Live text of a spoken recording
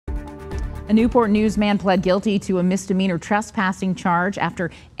A Newport News man pled guilty to a misdemeanor trespassing charge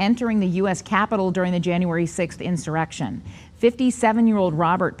after entering the U.S. Capitol during the January 6th insurrection. 57-year-old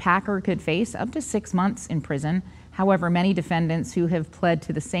Robert Packer could face up to 6 months in prison. However, many defendants who have pled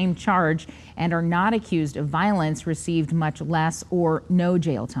to the same charge and are not accused of violence received much less or no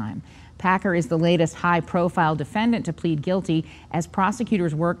jail time. Packer is the latest high-profile defendant to plead guilty as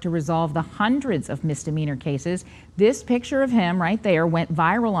prosecutors work to resolve the hundreds of misdemeanor cases. This picture of him right there went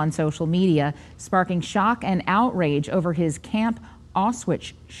viral on social media, sparking shock and outrage over his Camp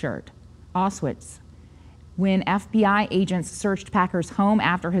Auschwitz shirt. When FBI agents searched Packer's home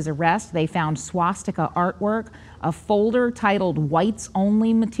after his arrest, they found swastika artwork, a folder titled "Whites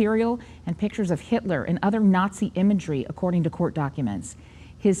Only" material, and pictures of Hitler and other Nazi imagery, according to court documents.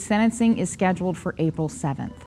 His sentencing is scheduled for April 7th.